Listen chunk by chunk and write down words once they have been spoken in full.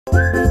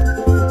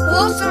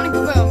Hello, Sonic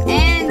Boom,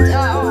 and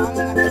I'm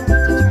gonna have to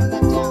turn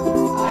that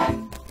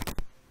down.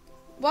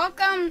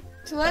 Welcome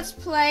to Let's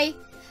Play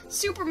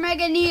Super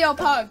Mega Neo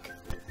Pug.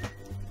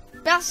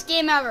 Best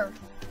game ever.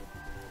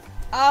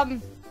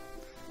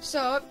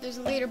 So there's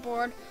a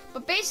leaderboard,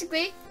 but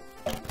basically,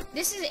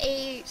 this is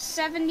a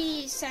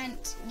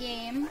 70-cent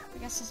game. I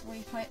guess that's the way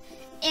you put it.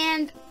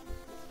 And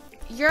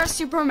you're a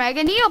Super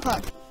Mega Neo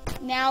Pug.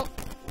 Now,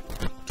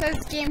 play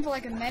this game for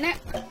like a minute.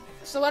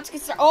 So let's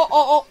get started.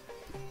 Oh.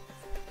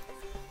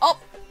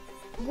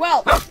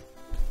 Well,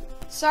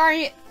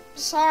 sorry,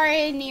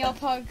 Neo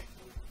Pug.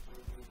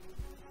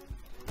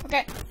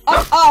 Okay.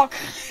 Oh.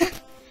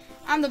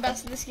 I'm the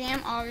best at this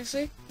game,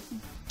 obviously.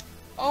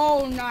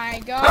 Oh my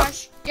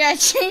gosh. Yeah, it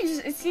changes.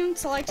 It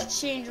seems to like to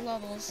change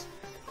levels.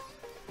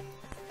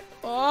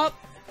 Whoop.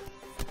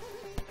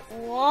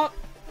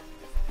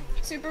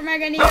 Super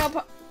Mega Neo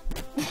Pug.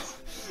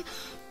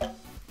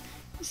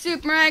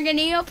 Super Mega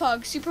Neo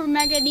Pug. Super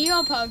Mega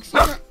Neo Pug.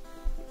 Super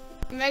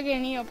Mega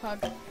Neo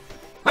Pug.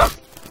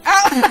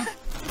 Oh.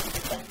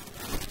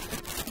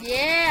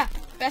 Yeah.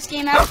 Best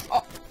game ever.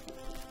 Oh.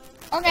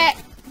 Okay.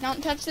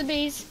 Don't touch the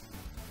bees.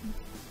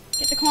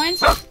 Get the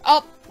coins.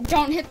 Oh,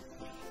 don't hit.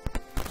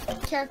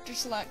 Character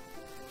select.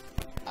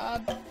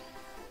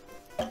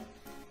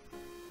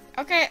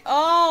 Okay.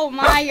 Oh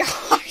my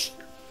gosh.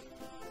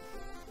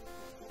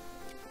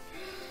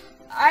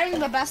 I'm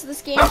the best at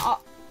this game. Oh.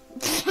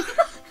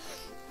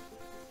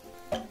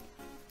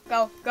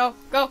 Go.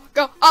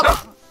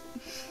 Up.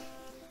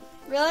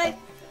 Really?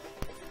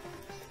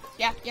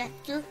 Yeah.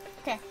 Through.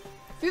 Okay.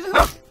 Through the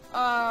hoop.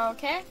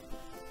 Okay.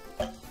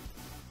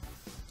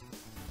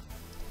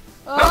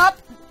 Up.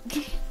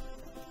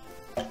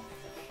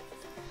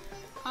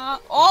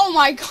 Oh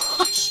my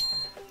gosh.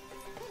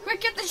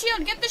 Quick, get the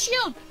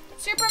shield.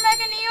 Super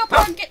Mega Neo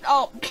Pug,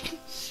 oh.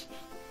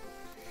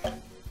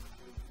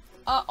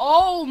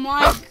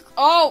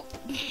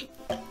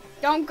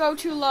 Don't go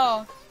too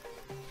low.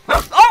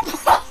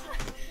 Oh.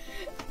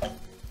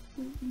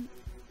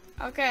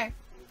 Okay.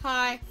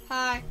 Hi.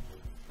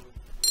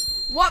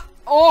 What?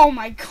 Oh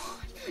my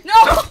god.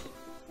 No!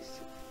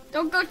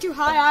 Don't go too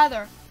high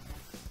either.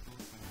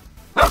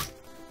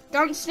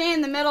 Don't stay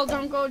in the middle.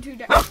 Don't go too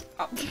down.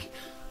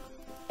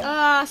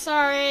 Oh.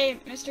 Sorry,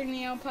 Mr.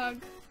 Neo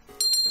Pug.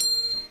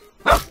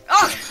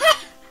 Oh!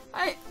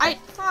 I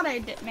thought I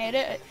made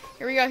it.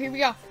 Here we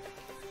go.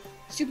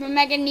 Super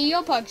Mega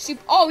Neo Pug.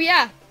 Oh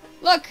yeah.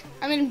 Look,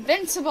 I'm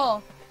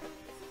invincible.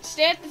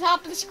 Stay at the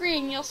top of the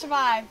screen. You'll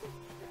survive.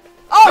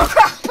 Oh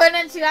crap! I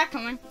didn't see that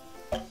coming.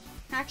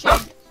 Actually,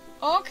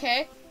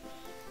 okay.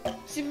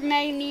 Super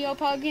Mega Neo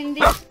Pug in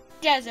the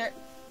desert.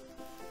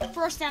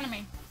 First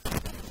enemy.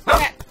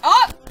 Okay.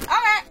 Oh!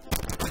 Alright!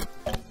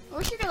 I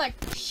wish you could, like,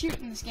 shoot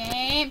in this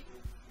game.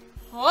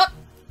 Oh!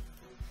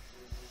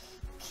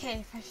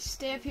 Okay, if I just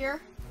stay up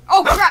here.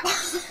 Oh, crap!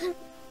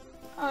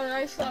 Oh,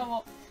 nice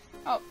level.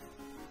 Oh.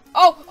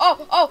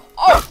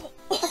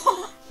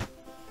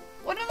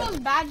 What do those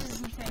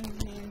badges and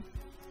things mean?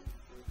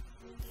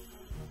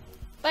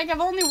 Like,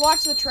 I've only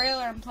watched the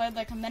trailer and played,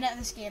 like, a minute of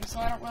this game, so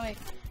I don't really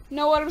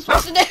know what I'm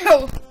supposed to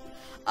do.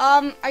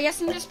 I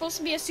guess I'm just supposed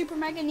to be a Super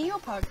Mega Neo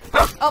Pug.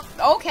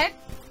 Oh, okay.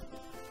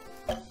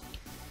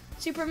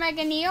 Super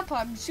Mega Neo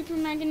Pug.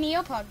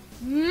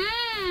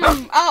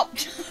 Oh.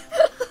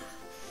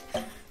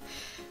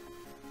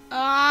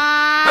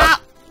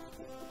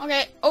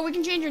 Okay. Oh, we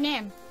can change your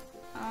name.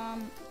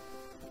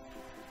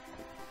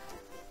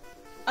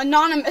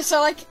 Anonymous. So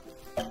like,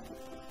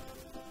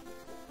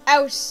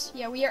 Ouse.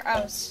 Yeah, we are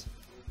Ouse.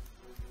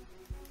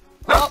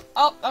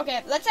 Oh.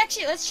 Okay. Let's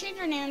change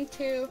our name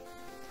to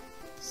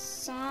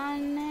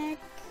Sonic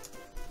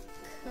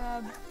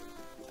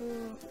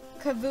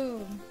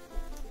Kaboom.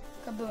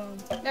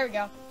 There we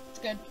go. It's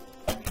good.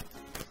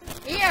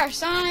 We are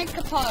Sonic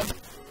the Pug.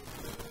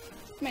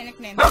 My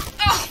nickname.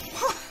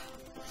 Oh!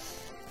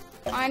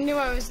 I knew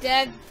I was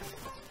dead.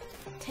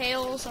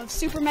 Tales of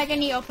Super Mega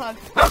Neo Pug.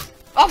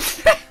 Oh!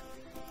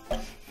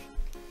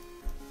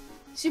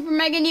 Super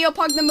Mega Neo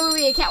Pug the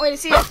movie. I can't wait to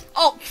see it.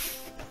 Oh!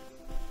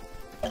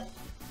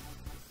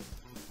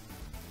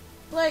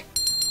 Like,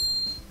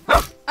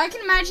 I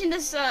can imagine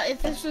this,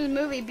 if this was a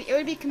movie, it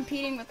would be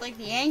competing with, like,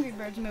 the Angry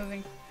Birds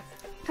movie.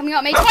 Coming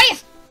out May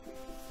 20th!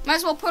 Might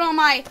as well put on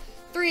my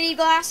 3D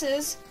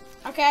glasses.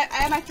 Okay, I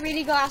have my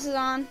 3D glasses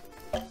on.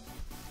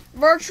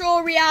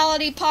 Virtual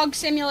reality pug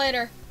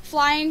simulator.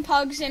 Flying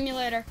pug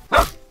simulator.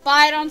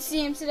 Buy it on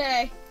Steam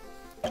today.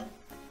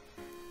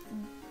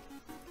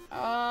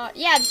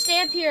 Yeah, just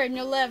stay up here and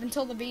you'll live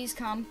until the bees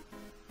come.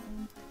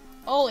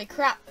 Holy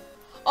crap.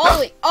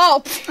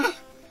 Oh!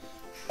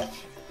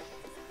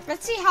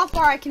 Let's see how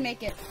far I can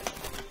make it.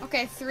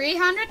 Okay,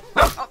 300.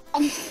 Oh.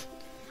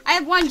 I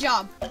have one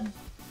job.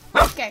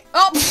 Okay.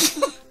 Oh!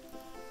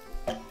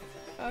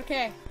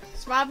 Okay.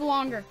 Survive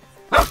longer.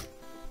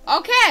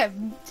 Okay.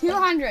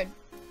 200.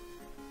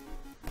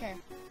 Okay.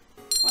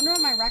 Wonder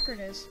what my record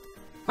is.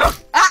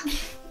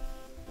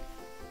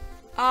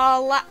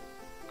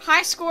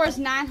 High score is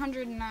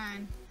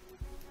 909.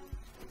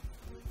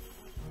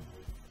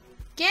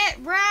 Get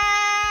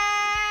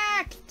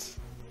wrecked!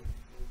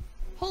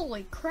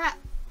 Holy crap.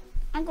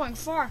 I'm going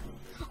far.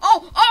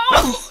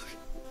 Oh!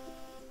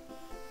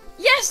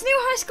 Yes, new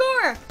high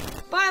score!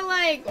 By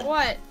like,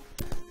 what?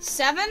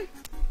 7?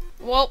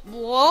 Whoop,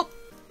 whoop.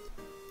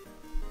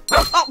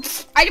 Oh,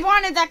 I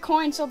wanted that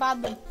coin so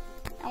badly.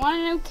 I want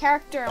a new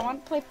character. I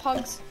want to play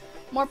Pugs.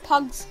 More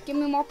Pugs. Give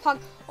me more Pug.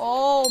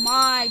 Oh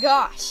my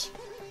gosh.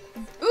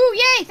 Ooh,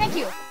 yay, thank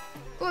you.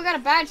 Ooh, I got a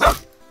badge.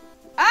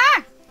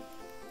 Ah!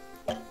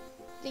 Did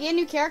you get a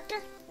new character?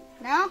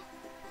 No?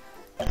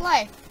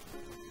 Play.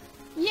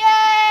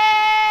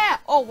 Yeah!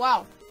 Oh,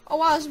 wow. Oh,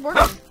 wow, this is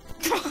working.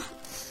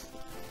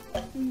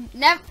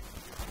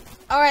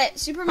 Alright,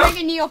 Super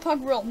Mega Neo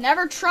Pug rule.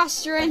 Never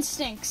trust your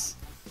instincts.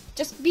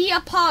 Just be a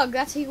pug.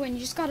 That's how you win.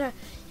 You just gotta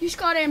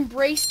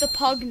embrace the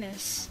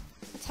pugness.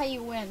 That's how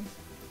you win.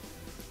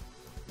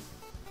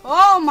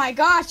 Oh my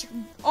gosh.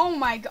 Oh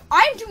my god.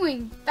 I'm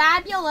doing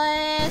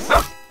fabulous.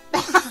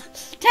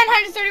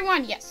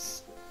 1031,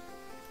 yes.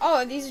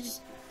 Oh, these are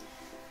just...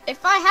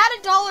 If I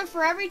had $1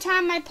 for every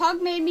time my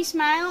pug made me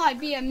smile, I'd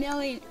be a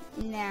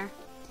millionaire.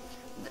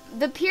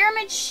 The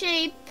pyramid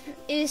shape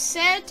is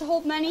said to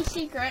hold many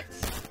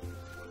secrets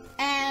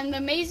and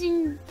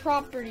amazing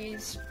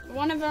properties.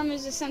 One of them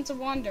is a sense of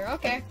wonder.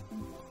 Okay.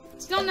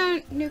 Still no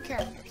new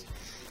characters.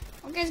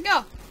 Okay, let's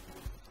go.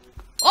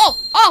 Oh!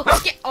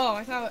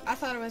 I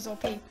thought it was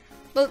OP.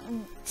 But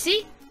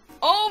see?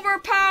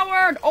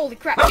 Overpowered! Holy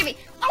crap, give me.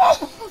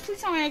 Oh, please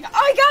tell me I got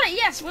it,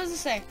 yes, what does it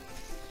say?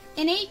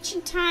 In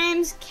ancient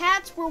times,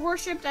 cats were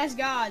worshipped as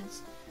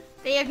gods.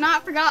 They have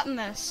not forgotten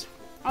this.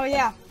 Oh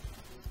yeah.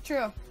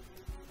 True.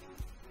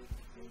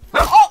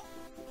 Oh!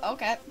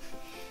 Okay.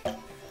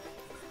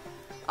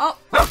 Oh.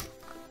 Okay.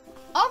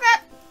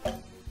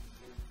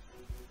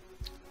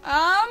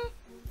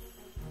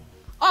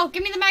 Oh,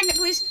 give me the magnet,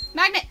 please.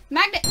 Magnet.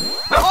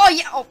 Oh,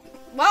 yeah. Oh,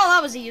 well,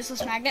 that was a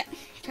useless magnet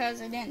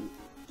because I didn't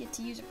get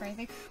to use it for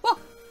anything. Whoa.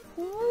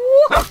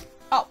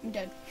 Oh, I'm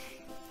dead.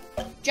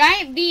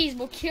 Giant bees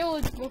will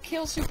kill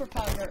Super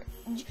Pug.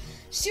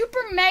 Super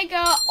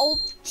Mega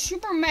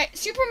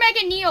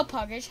Neo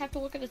Pug. I just have to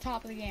look at the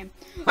top of the game.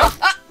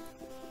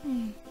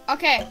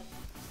 Okay.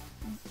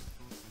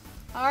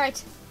 All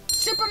right.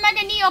 Super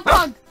Mega Neo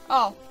Pug.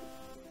 Oh.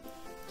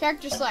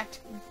 Character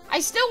select.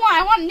 I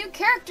want new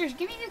characters.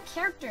 Give me a new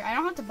character. I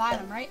don't have to buy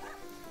them, right?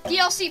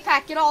 DLC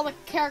pack. Get all the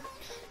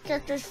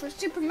characters for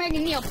Super Mega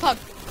Neo Pug.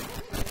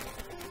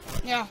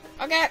 Yeah.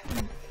 Okay.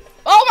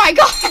 Oh my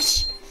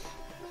gosh.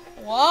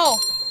 Whoa.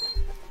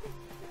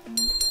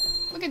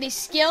 Look at these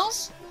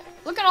skills.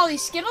 Look at all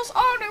these Skittles.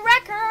 Oh, new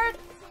record.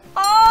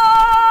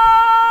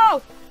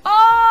 Oh.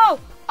 Oh.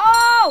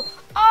 Oh.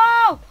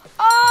 Oh.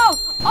 Oh.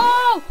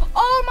 Oh.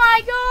 Oh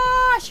my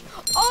gosh.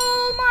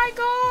 Oh my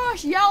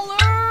gosh.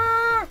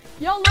 Yeller!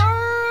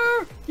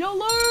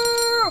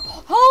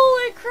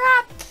 Holy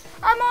crap!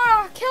 I'm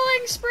on a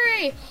killing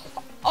spree!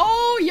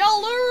 Oh,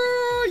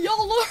 yeller!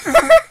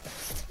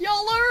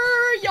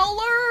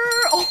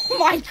 Oh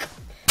my god!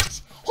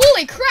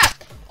 Holy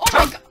crap! Oh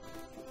my god!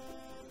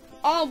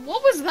 Oh,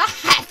 what was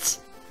that?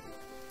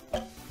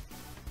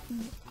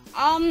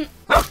 Oh.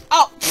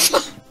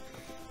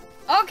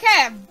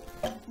 Okay.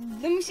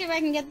 Let me see if I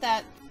can get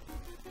that.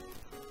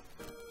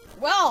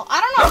 Well, I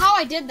don't know how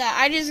I did that.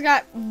 I just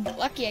got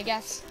lucky, I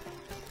guess.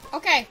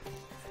 Okay.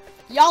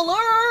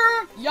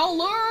 Yeller!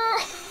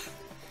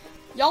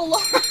 No!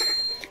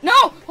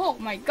 Oh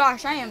my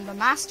gosh, I am the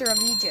master of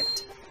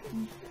Egypt.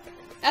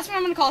 That's what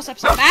I'm gonna call this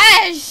episode.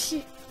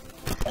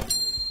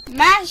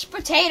 Mashed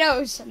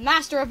potatoes.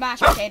 Master of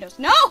mashed potatoes.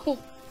 No!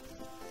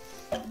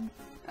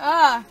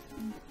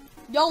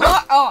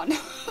 Yeller. Oh no.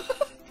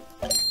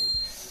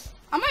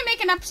 I might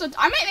make an episode.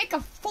 I might make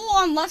a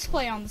full-on Let's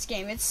Play on this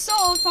game. It's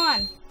so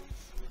fun.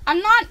 I'm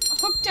not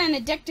hooked and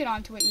addicted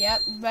onto it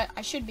yet, but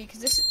I should be,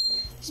 because this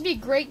would be a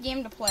great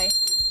game to play.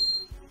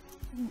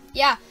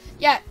 Yeah.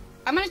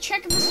 I'm gonna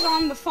check if this is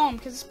on the phone,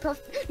 because it's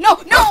perfect. No!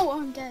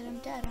 I'm dead.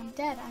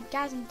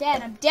 Guys, I'm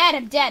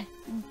dead.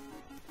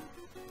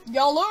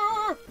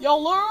 Yeller!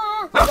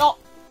 No,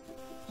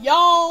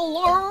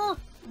 Yeller!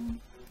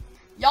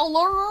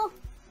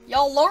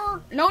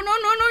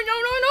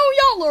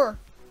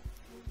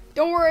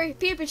 Don't worry,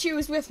 Pikachu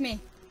is with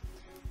me.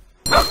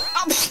 Oh.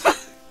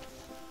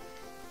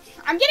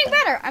 I'm getting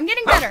better.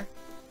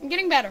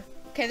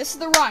 Okay, this is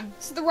the run.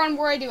 This is the run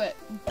where I do it.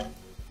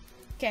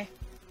 Okay.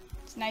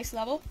 It's a nice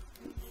level.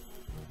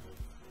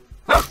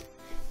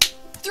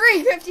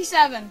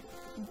 357.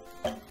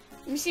 Let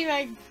me see if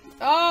I...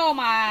 Oh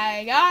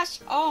my gosh.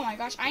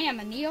 I am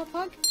a Neo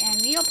Pug,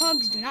 and Neo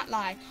Pugs do not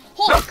lie.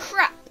 Holy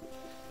crap.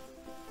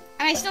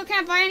 And I still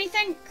can't buy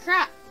anything?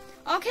 Crap.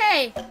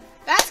 Okay.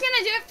 That's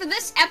gonna do it for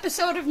this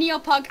episode of Neo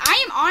Pug. I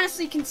am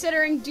honestly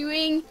considering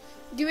doing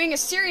a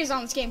series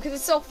on this game because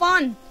it's so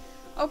fun.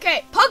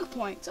 Okay, Pug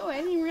Points. Oh, I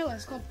didn't even realize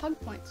it's called Pug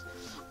Points.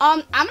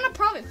 I'm gonna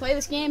probably play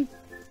this game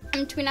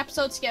in between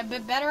episodes to get a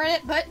bit better at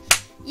it. But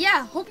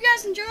yeah, hope you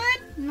guys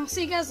enjoyed, and I'll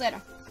see you guys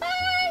later.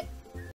 Bye.